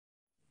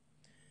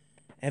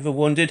Ever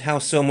wondered how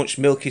so much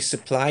milk is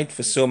supplied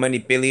for so many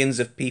billions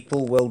of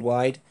people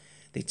worldwide?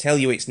 They tell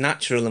you it's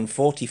natural and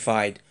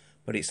fortified,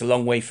 but it's a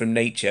long way from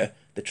nature.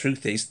 The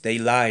truth is, they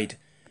lied.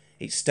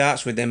 It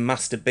starts with them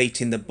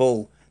masturbating the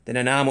bull, then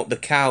an arm up the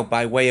cow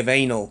by way of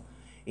anal,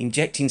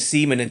 injecting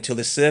semen until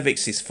the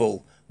cervix is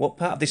full. What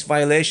part of this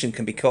violation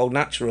can be called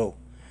natural?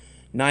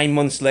 9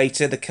 months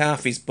later, the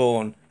calf is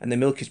born and the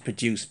milk is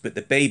produced, but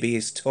the baby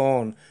is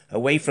torn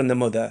away from the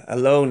mother,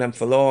 alone and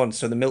forlorn,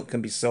 so the milk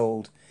can be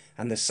sold,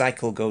 and the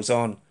cycle goes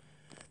on.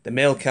 The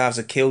male calves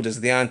are killed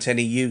as they aren't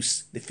any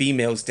use, the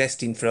females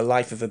destined for a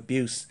life of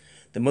abuse.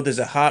 The mothers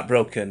are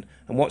heartbroken,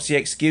 and what's the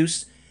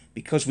excuse?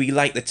 Because we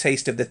like the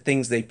taste of the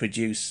things they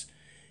produce.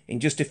 In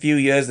just a few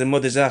years the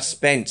mothers are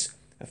spent,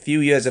 a few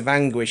years of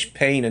anguish,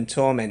 pain and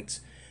torment,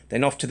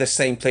 then off to the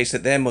same place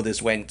that their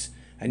mothers went,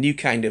 a new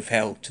kind of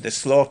hell, to the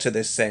slaughter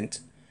they're sent.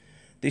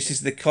 This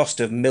is the cost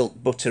of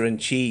milk, butter and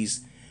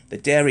cheese. The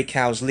dairy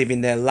cows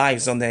living their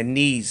lives on their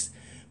knees.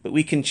 But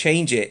we can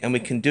change it, and we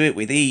can do it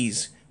with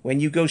ease.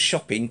 When you go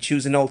shopping,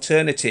 choose an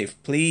alternative,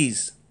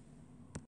 please.